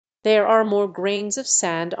There are more grains of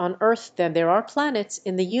sand on Earth than there are planets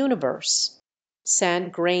in the universe.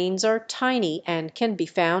 Sand grains are tiny and can be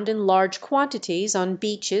found in large quantities on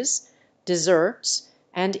beaches, deserts,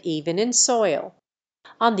 and even in soil.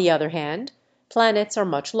 On the other hand, planets are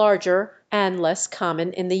much larger and less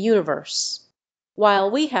common in the universe.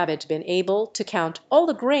 While we haven't been able to count all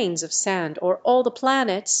the grains of sand or all the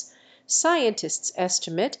planets, scientists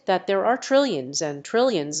estimate that there are trillions and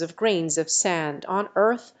trillions of grains of sand on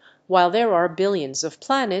Earth, while there are billions of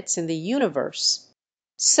planets in the universe.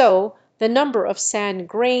 So, the number of sand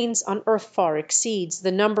grains on Earth far exceeds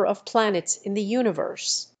the number of planets in the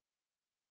universe.